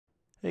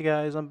Hey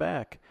guys, I'm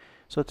back.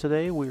 So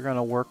today we're going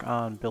to work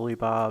on Billy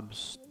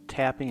Bob's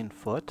tapping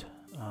foot.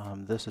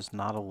 This is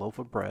not a loaf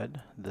of bread.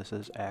 This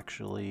is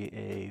actually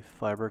a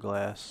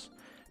fiberglass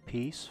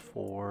piece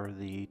for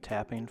the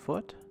tapping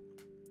foot.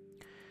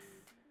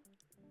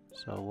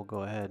 So we'll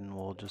go ahead and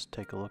we'll just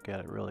take a look at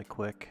it really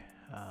quick.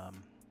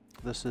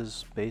 This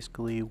is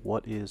basically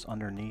what is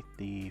underneath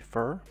the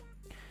fur,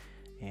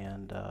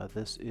 and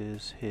this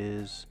is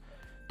his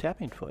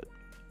tapping foot.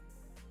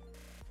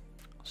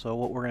 So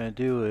what we're going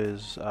to do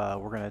is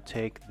we're going to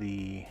take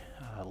the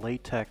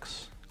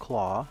latex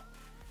claw,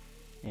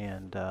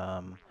 and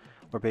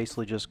we're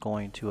basically just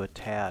going to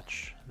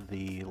attach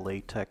the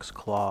latex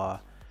claw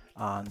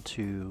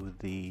onto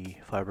the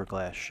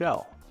fiberglass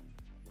shell.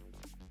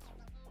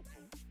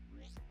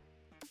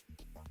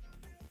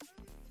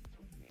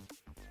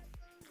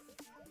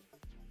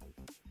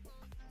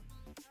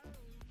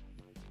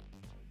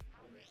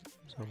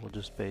 So we'll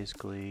just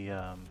basically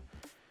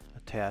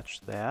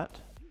attach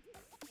that.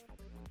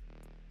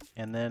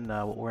 And then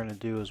what we're going to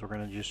do is we're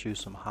going to just use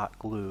some hot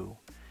glue,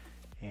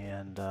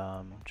 and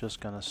just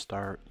going to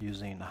start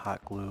using the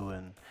hot glue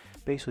and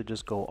basically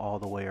just go all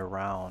the way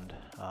around.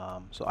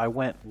 So I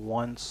went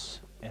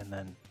once and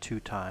then 2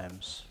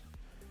 times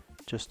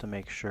just to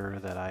make sure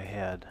that I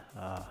had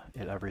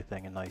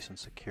everything nice and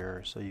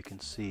secure. So you can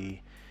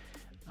see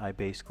I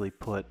basically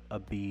put a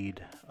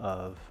bead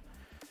of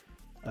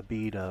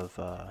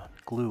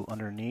glue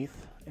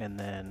underneath, and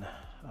then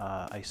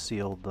I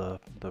sealed the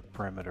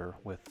perimeter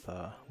with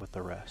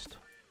the rest.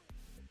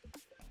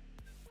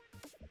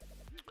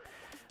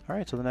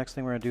 Alright, so the next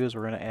thing we're going to do is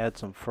we're going to add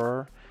some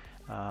fur.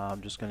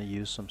 I'm just going to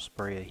use some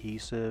spray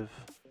adhesive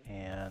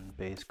and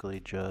basically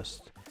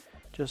just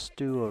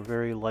do a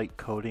very light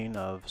coating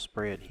of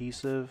spray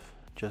adhesive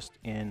just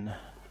in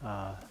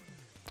and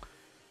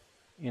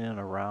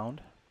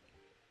around.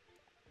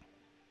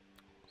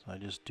 So I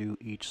just do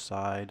each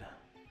side.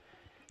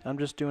 I'm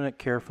just doing it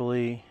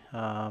carefully,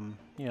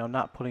 you know,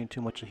 not putting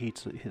too much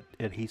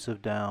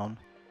adhesive down.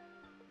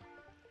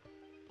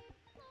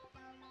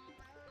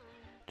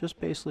 Just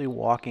basically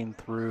walking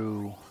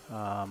through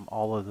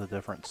all of the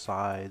different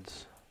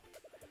sides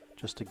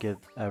just to get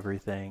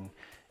everything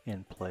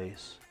in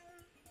place.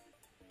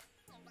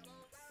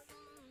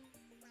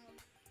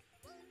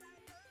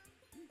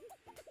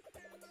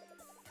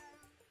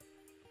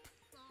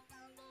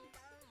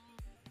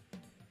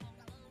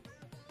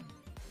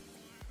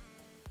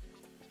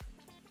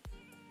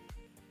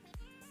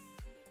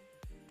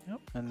 Yep,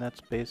 and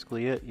that's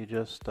basically it. You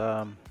just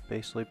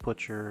basically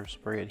put your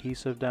spray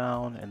adhesive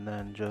down and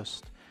then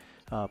just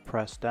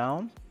press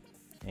down,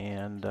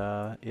 and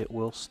it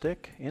will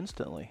stick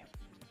instantly.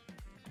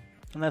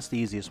 And that's the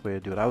easiest way to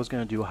do it. I was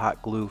going to do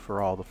hot glue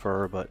for all the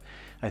fur, but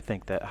I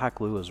think that hot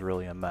glue is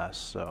really a mess.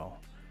 So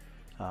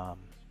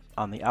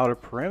on the outer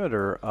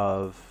perimeter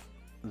of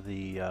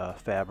the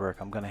fabric,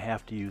 I'm going to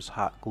have to use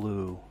hot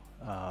glue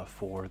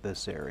for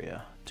this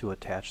area to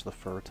attach the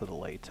fur to the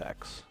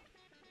latex.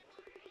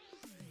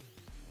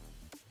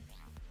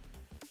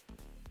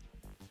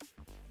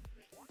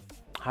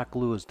 Hot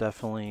glue is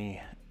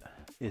definitely,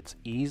 it's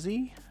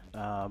easy,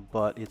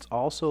 but it's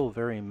also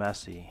very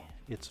messy.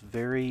 It's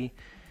very,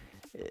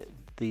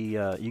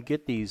 you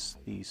get these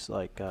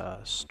like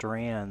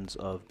strands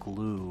of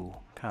glue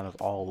kind of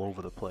all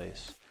over the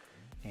place,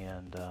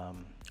 and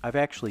I've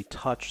actually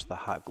touched the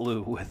hot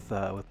glue with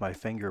my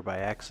finger by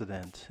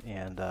accident,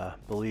 and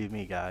believe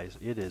me guys,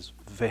 it is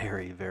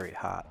very, very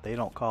hot. They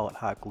don't call it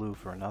hot glue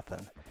for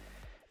nothing.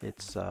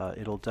 It's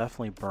it'll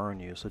definitely burn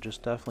you, so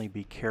just definitely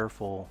be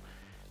careful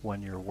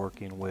when you're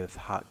working with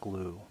hot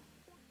glue.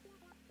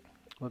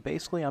 But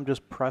basically I'm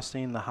just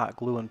pressing the hot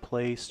glue in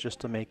place just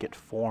to make it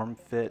form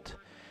fit,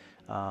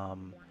 yeah,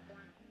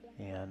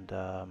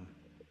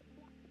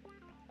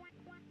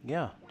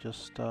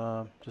 just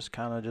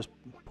kind of just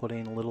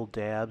putting little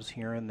dabs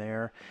here and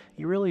there.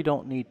 You really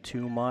don't need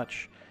too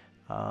much.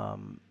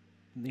 You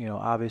know,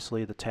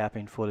 obviously the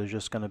tapping foot is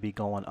just going to be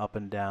going up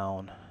and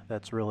down.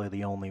 That's really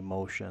the only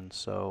motion,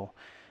 so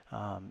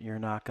you're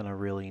not going to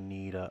really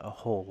need a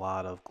whole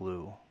lot of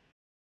glue.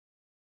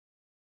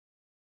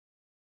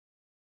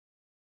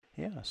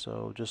 Yeah,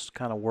 so just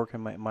kind of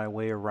working my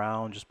way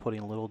around, just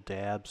putting little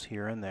dabs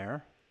here and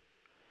there,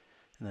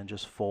 and then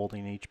just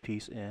folding each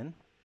piece in.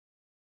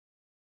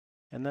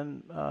 And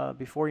then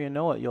before you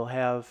know it, you'll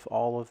have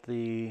all of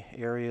the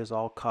areas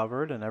all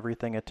covered and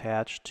everything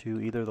attached to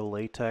either the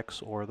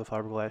latex or the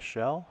fiberglass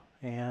shell.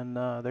 And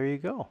there you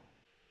go.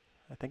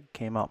 I think it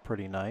came out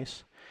pretty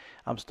nice.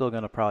 I'm still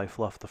going to probably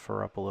fluff the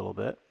fur up a little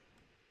bit.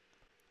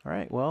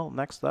 Alright, well,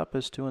 next up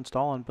is to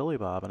install on Billy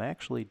Bob, and I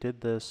actually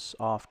did this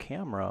off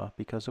camera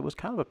because it was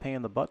kind of a pain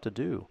in the butt to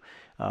do.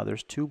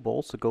 There's 2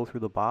 bolts that go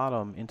through the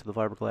bottom into the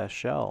fiberglass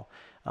shell,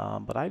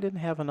 but I didn't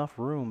have enough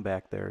room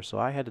back there, so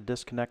I had to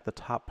disconnect the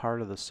top part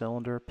of the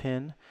cylinder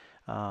pin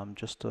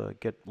just to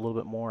get a little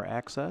bit more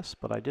access,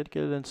 but I did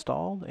get it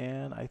installed,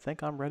 and I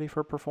think I'm ready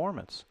for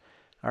performance.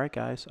 Alright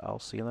guys, I'll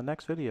see you in the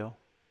next video.